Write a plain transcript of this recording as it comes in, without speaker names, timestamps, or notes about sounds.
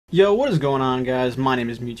Yo, what is going on, guys? My name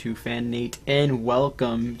is Mewtwo Fan Nate, and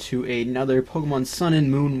welcome to another Pokemon Sun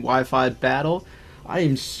and Moon Wi-Fi battle. I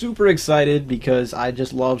am super excited because I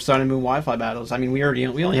just love Sun and Moon Wi-Fi battles. I mean, we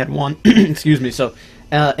only had one, excuse me.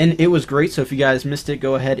 And it was great. So if you guys missed it,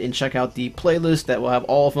 go ahead and check out the playlist that will have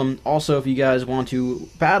all of them. Also, if you guys want to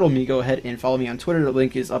battle me, go ahead and follow me on Twitter. The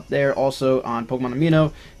link is up there. Also on Pokemon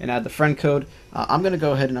Amino, and add the friend code. I'm gonna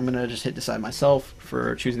go ahead and I'm gonna just hit decide myself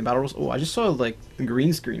for choosing the battle rules. Oh, I just saw like the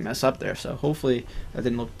green screen mess up there, so hopefully that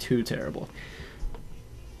didn't look too terrible.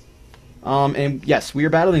 And yes, we are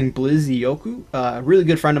battling Blizz Iyokuu, a really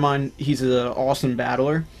good friend of mine. He's an awesome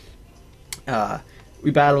battler. We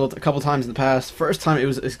battled a couple times in the past. First time it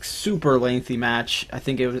was a super lengthy match. I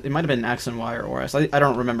think it might have been X and Y or ORS. I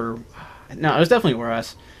don't remember. No, it was definitely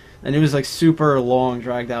ORS. And it was like super long,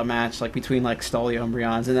 dragged out match, like between like Stolio and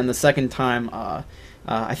Brians. And then the second time,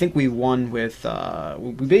 I think we won with.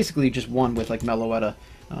 We basically just won with like Meloetta.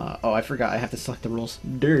 Oh, I forgot. I have to select the rules.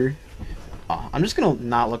 Durr. I'm just gonna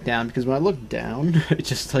not look down because when I look down, it's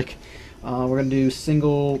just like we're gonna do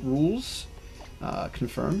single rules.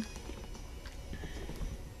 Confirm.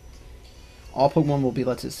 All Pokemon will be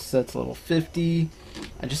set to level 50.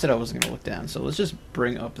 I just said I wasn't gonna look down, so let's just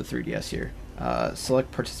bring up the 3DS here.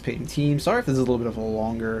 Select participating team. Sorry if this is a little bit of a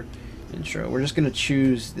longer intro. We're just gonna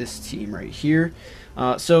choose this team right here.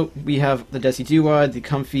 So we have the Decidueye, the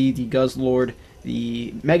Comfey, the Guzzlord,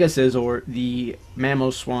 the Mega Scizor, the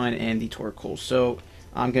Mamoswine, and the Torkoal. So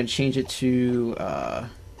I'm going to change it to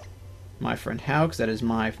my friend Hau, because that is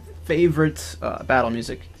my favorite battle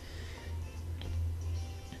music.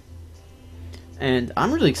 And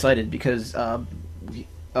I'm really excited because my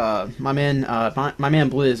man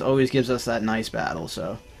Blizz always gives us that nice battle.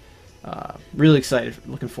 So really excited,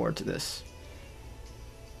 looking forward to this.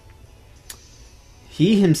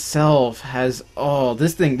 He himself has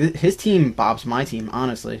his team bobs my team,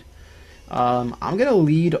 honestly. I'm gonna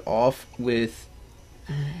lead off with.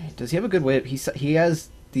 Does he have a good way? He has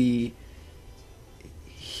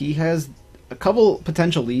a couple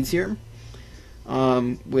potential leads here.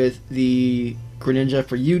 With the Greninja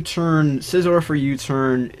for U-turn, Scizor for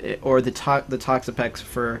U-turn, or the Toxapex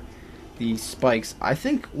for the spikes. I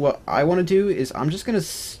think what I want to do is I'm just gonna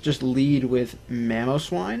lead with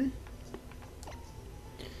Mamoswine,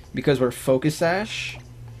 because we're Focus Sash,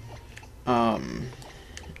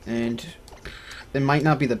 and it might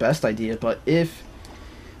not be the best idea, but if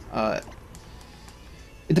it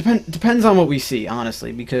depends on what we see,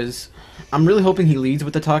 honestly, because I'm really hoping he leads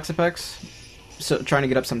with the Toxapex, so trying to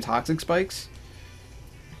get up some Toxic Spikes.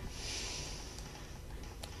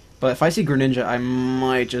 But if I see Greninja, I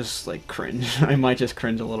might just like cringe. I might just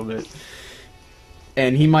cringe a little bit.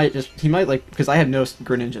 And he might like, because I have no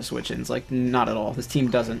Greninja switch-ins, like not at all. This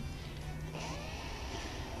team doesn't.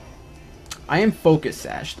 I am Focus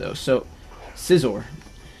Sash though, so Scizor.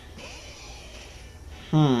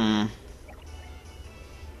 I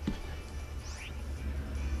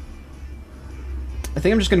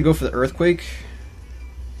think I'm just gonna go for the Earthquake.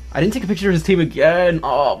 I didn't take a picture of his team again.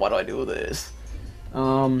 Oh, why do I do this?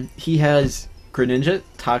 He has Greninja,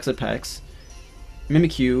 Toxapex,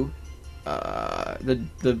 Mimikyu,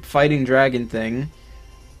 the fighting dragon thing.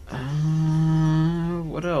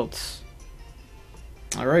 What else?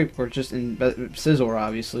 Alright, we're just in Scizor,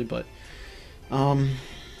 obviously, but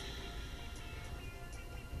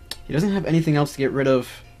he doesn't have anything else to get rid of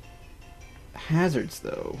hazards,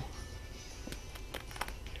 though.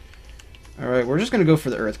 Alright, we're just gonna go for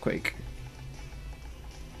the Earthquake.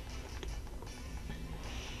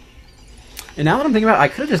 And now that I'm thinking about it, I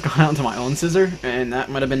could have just gone out into my own Scizor, and that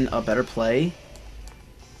might have been a better play.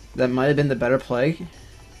 That might have been the better play.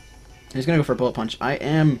 He's gonna go for a Bullet Punch.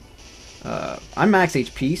 I'm max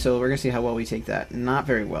HP, so we're gonna see how well we take that. Not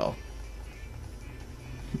very well.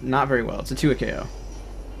 Not very well. It's a 2 KO.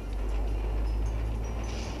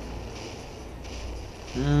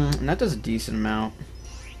 And that does a decent amount.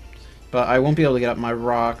 But I won't be able to get up my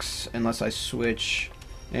rocks unless I switch.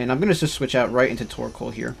 And I'm gonna just switch out right into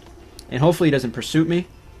Torkoal here. And hopefully he doesn't pursuit me.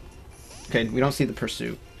 Okay, we don't see the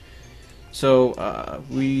pursuit. So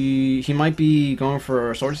he might be going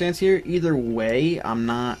for a Swords Dance here. Either way,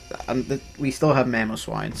 we still have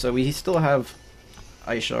Mamoswine, so we still have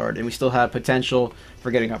Ice Shard, and we still have potential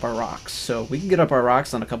for getting up our rocks. So we can get up our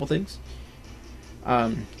rocks on a couple things.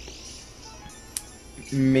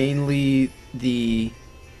 Mainly the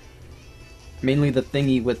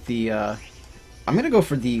thingy with the. I'm gonna go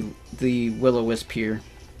for the Will-O-Wisp here.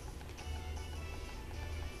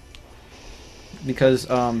 Because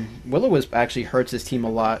Will-O-Wisp actually hurts his team a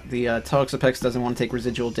lot. The Toxapex doesn't want to take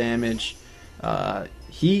residual damage.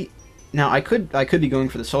 Now I could be going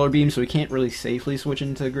for the solar beam, so we can't really safely switch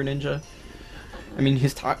into Greninja. I mean,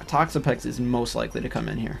 his Toxapex is most likely to come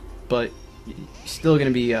in here, but he's still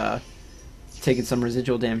going to be taking some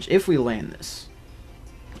residual damage if we land this.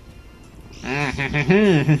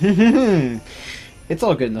 It's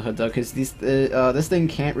all good in the hood though, because this thing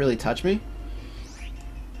can't really touch me,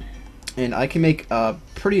 and I can make a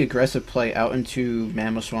pretty aggressive play out into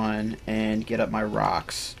Mamoswine and get up my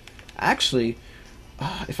rocks. Actually,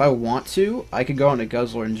 if I want to, I could go on to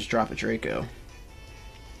Guzzlord and just drop a Draco.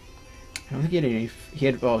 I don't think he had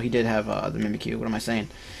any. Well, he did have the Mimikyu. What am I saying?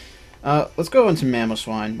 Let's go into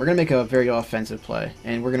Mamoswine. We're gonna make a very offensive play,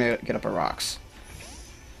 and we're gonna get up our rocks.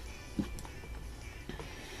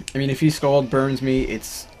 I mean, if he Scald burns me,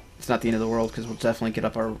 it's not the end of the world, because we'll definitely get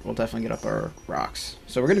up our rocks.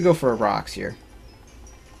 So we're gonna go for a rocks here.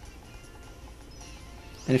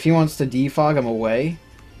 And if he wants to defog him away,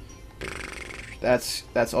 that's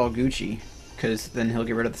all Gucci, because then he'll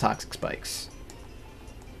get rid of the toxic spikes.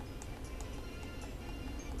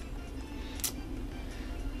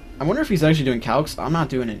 I wonder if he's actually doing calcs. I'm not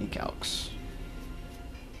doing any calcs.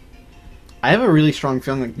 I have a really strong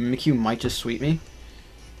feeling like Mimikyu might just sweep me.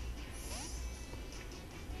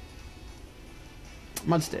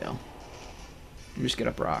 Mudsdale. Let me just get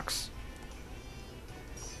up rocks.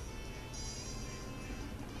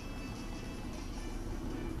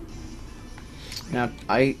 Now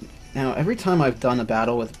every time I've done a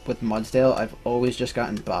battle with Mudsdale, I've always just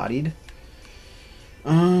gotten bodied.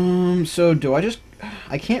 So do I just...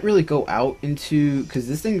 I can't really go out into... Because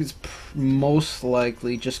this thing is most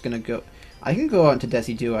likely just going to go... I can go out into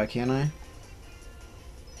Decidueye, can't I?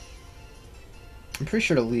 I'm pretty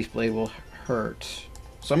sure the Leaf Blade will hurt.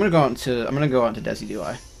 So I'm going to go out into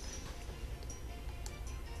Decidueye.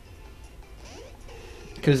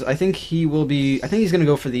 Because I think he will be... I think he's going to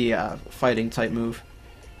go for the fighting type move.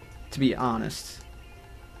 To be honest.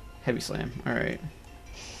 Heavy Slam. Alright.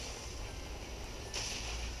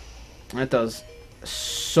 That does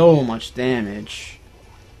so much damage.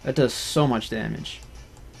 That does so much damage.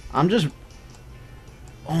 I'm just...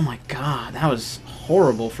 Oh my god, that was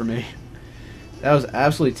horrible for me. That was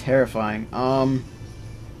absolutely terrifying. I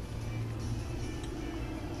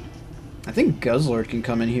think Guzzlord can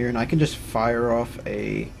come in here and I can just fire off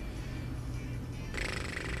a...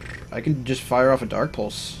 Dark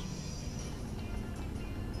Pulse.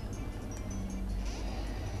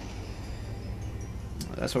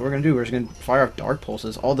 That's what we're gonna do. We're just gonna fire off Dark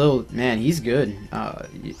Pulses. Although, man, he's good.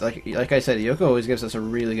 Like I said, Iyokuu always gives us a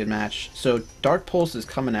really good match. So Dark Pulse is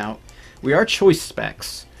coming out. We are choice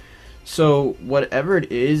specs, so whatever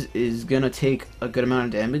it is gonna take a good amount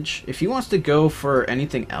of damage. If he wants to go for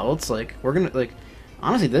anything else, like we're gonna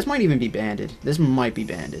honestly, this might even be banded. This might be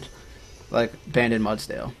banded, like banded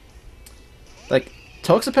Mudsdale. Like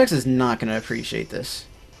Toxapex is not gonna appreciate this.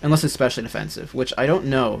 Unless it's specially defensive, which I don't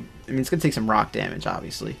know. I mean, it's going to take some rock damage,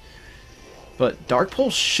 obviously. But Dark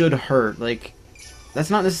Pulse should hurt. Like, that's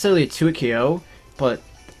not necessarily a 2-hit KO, but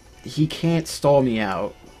he can't stall me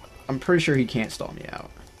out. I'm pretty sure he can't stall me out.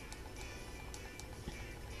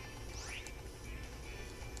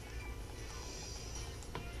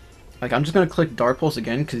 Like, I'm just going to click Dark Pulse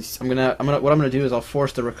again, because what I'm going to do is I'll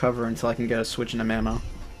force the recover until I can get a switch into Mamo.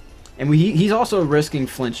 And he's also risking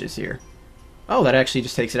flinches here. Oh, that actually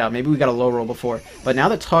just takes it out. Maybe we got a low roll before. But now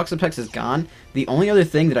that Toxapex is gone, the only other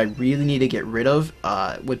thing that I really need to get rid of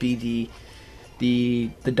would be the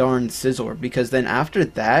darn Scizor. Because then after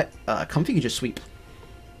that, Comfy can just sweep.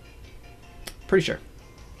 Pretty sure.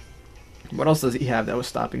 What else does he have that was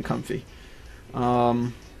stopping Comfy?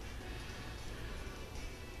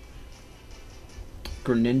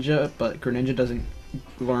 Greninja, but Greninja doesn't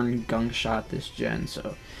learn Gunk Shot this gen,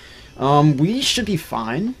 so... we should be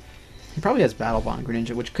fine. He probably has Battle Bond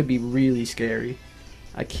Greninja, which could be really scary.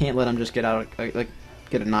 I can't let him just get out, like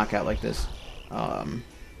get a knockout like this. Because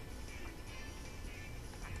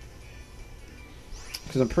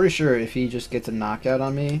I'm pretty sure if he just gets a knockout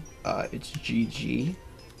on me, it's GG.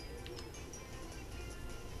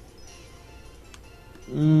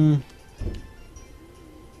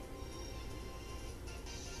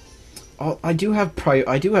 Oh, I do have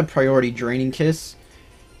priority Draining Kiss,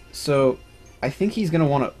 so I think he's gonna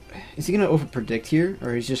want to. Is he gonna overpredict here,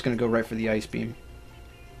 or is he just gonna go right for the Ice Beam?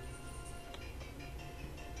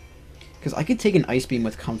 Because I could take an Ice Beam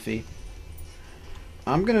with Comfy.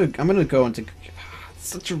 I'm gonna go into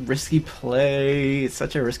such a risky play. It's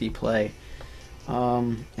such a risky play.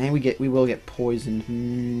 And we will get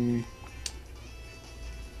poisoned.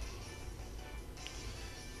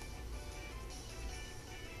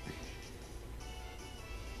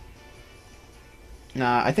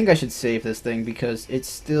 Nah, I think I should save this thing because it's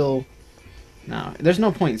still No, there's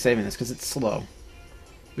no point in saving this because it's slow.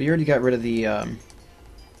 We already got rid of the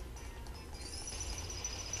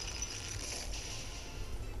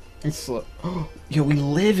it's slow. Yo, we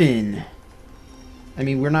live in. I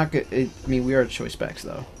mean, we're not good. I mean, we are choice specs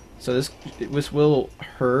though, so this will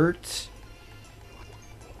hurt.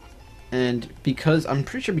 And because I'm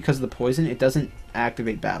pretty sure because of the poison, it doesn't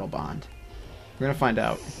activate Battle Bond. We're gonna find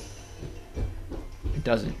out. It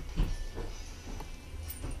doesn't.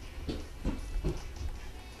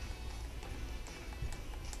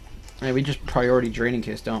 And we just priority Draining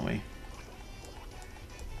Kiss, don't we?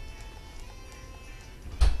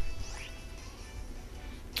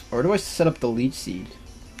 Or do I set up the Leech Seed?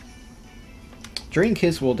 Draining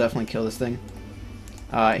Kiss will definitely kill this thing.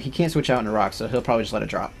 He can't switch out into Rock, so he'll probably just let it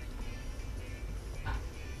drop.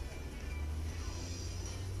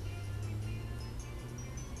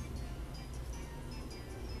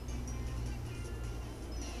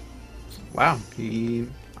 Wow,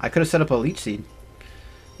 I could have set up a Leech Seed.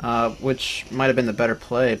 Which might have been the better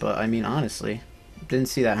play, but I mean, honestly, didn't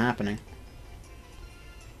see that happening.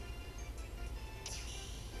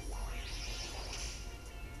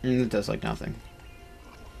 And it does like nothing.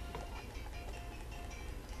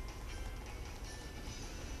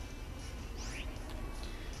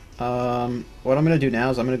 What I'm gonna do now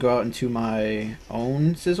is I'm gonna go out into my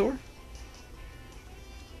own Scizor.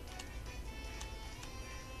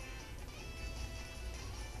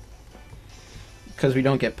 Because we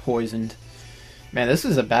don't get poisoned. Man, this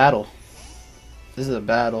is a battle. This is a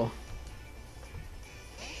battle.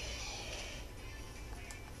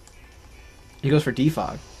 He goes for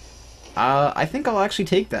Defog. I think I'll actually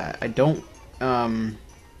take that. I don't...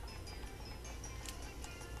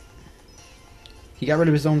 He got rid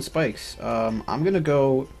of his own spikes. I'm gonna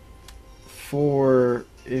go for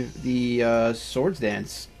the Swords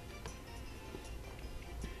Dance.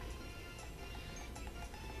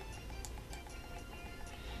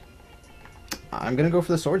 I'm gonna go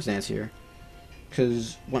for the Swords Dance here,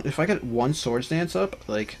 because if I get one Swords Dance up,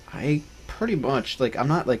 like I pretty much like I'm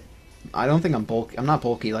not like I don't think I'm bulky. I'm not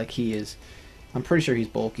bulky like he is. I'm pretty sure he's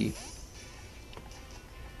bulky.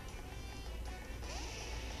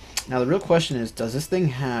 Now the real question is, does this thing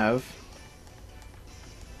have?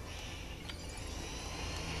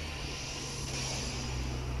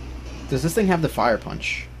 Does this thing have the Fire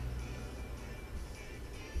Punch?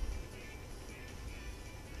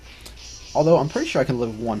 Although I'm pretty sure I can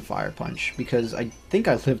live one Fire Punch, because I think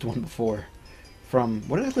I lived one before. From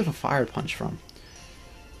what did I live a Fire Punch from?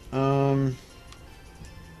 I'm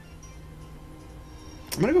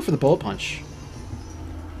gonna go for the Bullet Punch.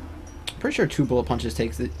 I'm pretty sure 2 Bullet Punches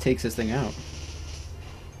takes this thing out.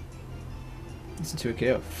 Listen to a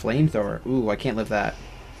KO. Flamethrower. Ooh, I can't live that.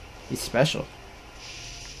 He's special.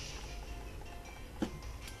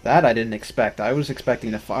 That I didn't expect. I was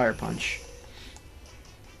expecting the Fire Punch.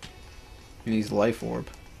 And he's Life Orb.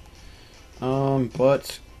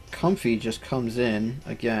 But Comfy just comes in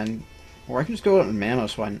again. Or I can just go out and Mana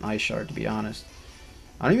Swine and Ice Shard, to be honest.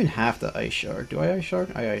 I don't even have to Ice Shard. Do I Ice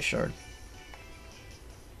Shard? I Ice Shard.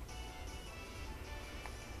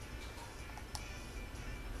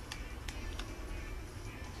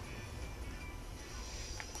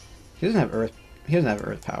 He doesn't have Earth. He doesn't have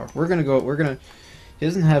Earth power. We're gonna go. He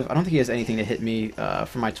doesn't have. I don't think he has anything to hit me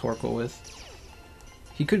for my Torkoal with.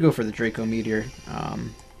 He could go for the Draco Meteor,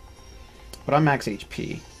 but I'm max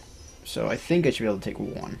HP, so I think I should be able to take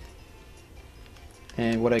 1.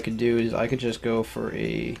 And what I could do is I could just go for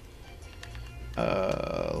a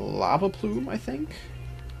Lava Plume, I think.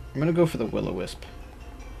 I'm gonna go for the Will-O-Wisp.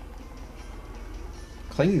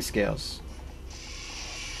 Clinging Scales.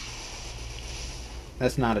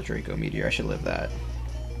 That's not a Draco Meteor. I should live that.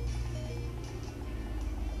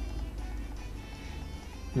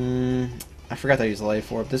 I forgot that he's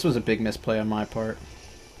Life Orb. This was a big misplay on my part.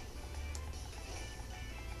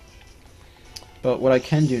 But what I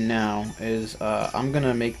can do now is I'm going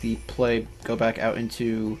to make the play go back out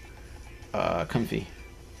into Comfy.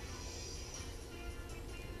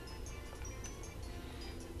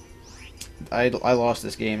 I lost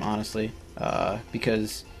this game, honestly,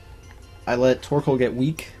 because I let Torkoal get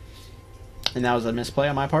weak, and that was a misplay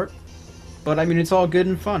on my part. But I mean, it's all good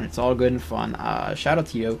and fun. It's all good and fun. Shout out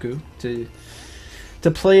to Iyokuu to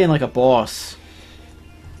play in like a boss.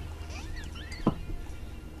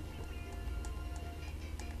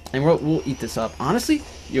 And we'll eat this up. Honestly,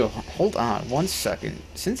 yo, hold on 1 second.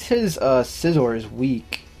 Since his Scizor is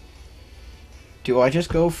weak, do I just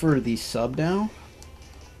go for the sub now?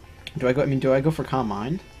 Do I go for Calm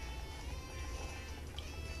Mind?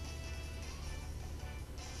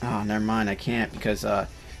 Oh, never mind. I can't because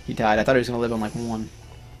he died. I thought he was gonna live on like 1.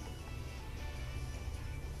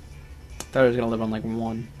 Thought he was gonna live on like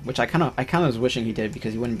 1, which I kind of was wishing he did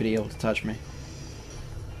because he wouldn't be able to touch me.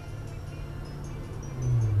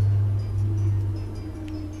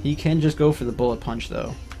 He can just go for the bullet punch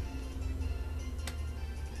though.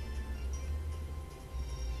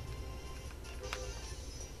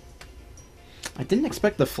 I didn't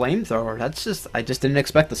expect the flamethrower. I just didn't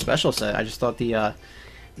expect the special set. I just thought the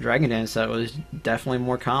Dragon Dance set was definitely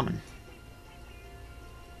more common.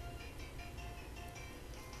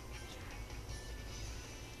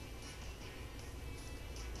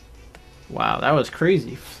 Wow, that was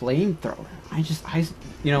crazy. Flamethrower.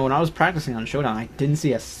 You know, when I was practicing on Showdown, I didn't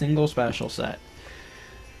see a single special set.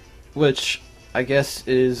 Which, I guess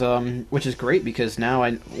which is great because now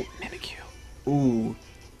Mimikyu. Ooh,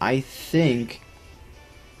 I think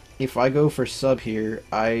if I go for sub here,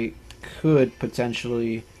 I could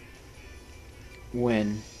potentially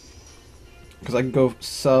win. Because I can go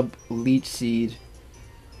sub, Leech Seed,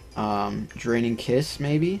 Draining Kiss,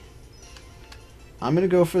 maybe? I'm gonna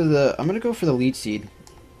go for the Leech Seed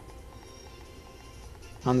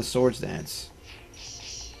on the Swords Dance,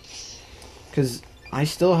 because I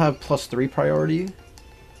still have +3 priority.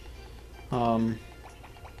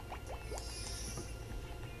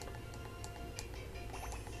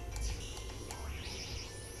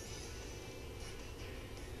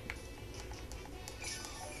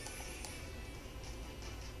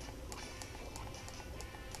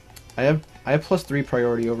 I have +3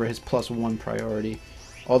 priority over his +1 priority,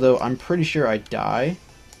 although I'm pretty sure I die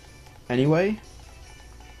anyway.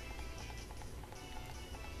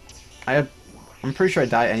 I'm pretty sure I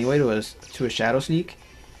die anyway to a Shadow Sneak,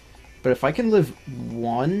 but if I can live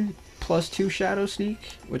 1 +2 Shadow Sneak,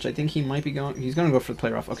 which I think he might be going, he's gonna go for the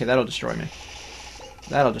Play Rough. Okay, that'll destroy me.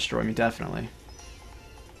 That'll destroy me definitely.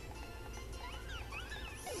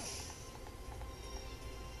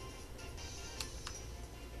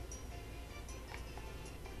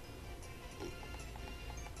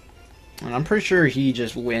 And I'm pretty sure he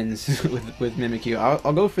just wins with Mimikyu.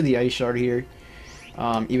 I'll go for the Ice Shard here,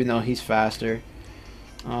 even though he's faster.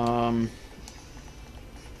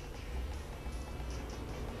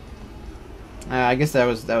 I guess that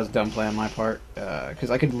was dumb play on my part,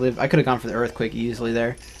 because I could have gone for the Earthquake easily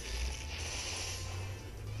there.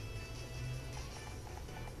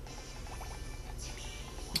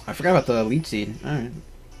 I forgot about the Leech Seed. All right.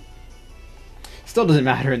 Still doesn't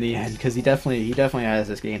matter in the end because he definitely has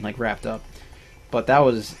this game like wrapped up. But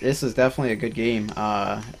this is definitely a good game.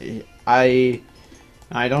 I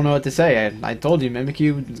don't know what to say. I told you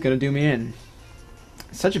Mimikyu is gonna do me in.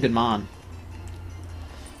 Such a good mon.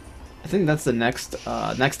 I think that's the next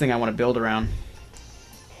thing I want to build around.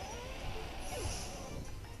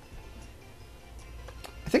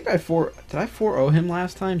 I think did I 4-0 him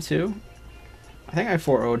last time too? I think I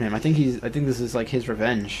 4-0'd him. I think this is like his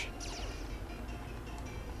revenge.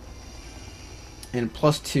 And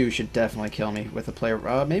 +2 should definitely kill me with a player.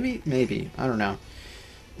 Maybe. I don't know.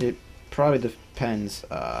 It probably depends.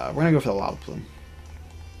 We're going to go for the Lava Plume.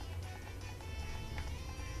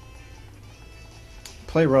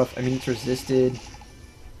 Play rough. I mean, it's resisted.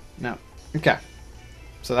 No. Okay.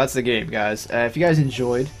 So that's the game, guys. If you guys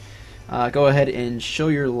enjoyed, go ahead and show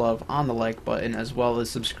your love on the like button, as well as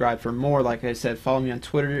subscribe for more. Like I said, follow me on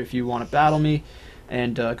Twitter if you want to battle me.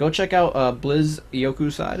 And go check out Blizz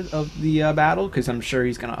Iyokuu side of the battle, because I'm sure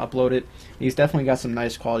he's going to upload it. He's definitely got some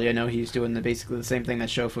nice quality. I know he's doing basically the same thing that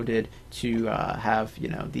Shofo did to have, you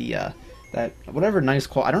know, that whatever nice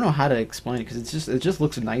quality. I don't know how to explain it because it just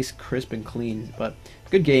looks nice, crisp, and clean. But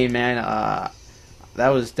good game, man. That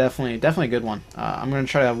was definitely a good one. I'm going to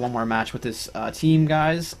try to have one more match with this team,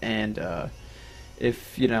 guys, and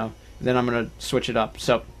if, you know, then I'm going to switch it up.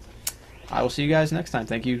 So I will see you guys next time.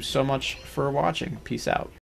 Thank you so much for watching. Peace out.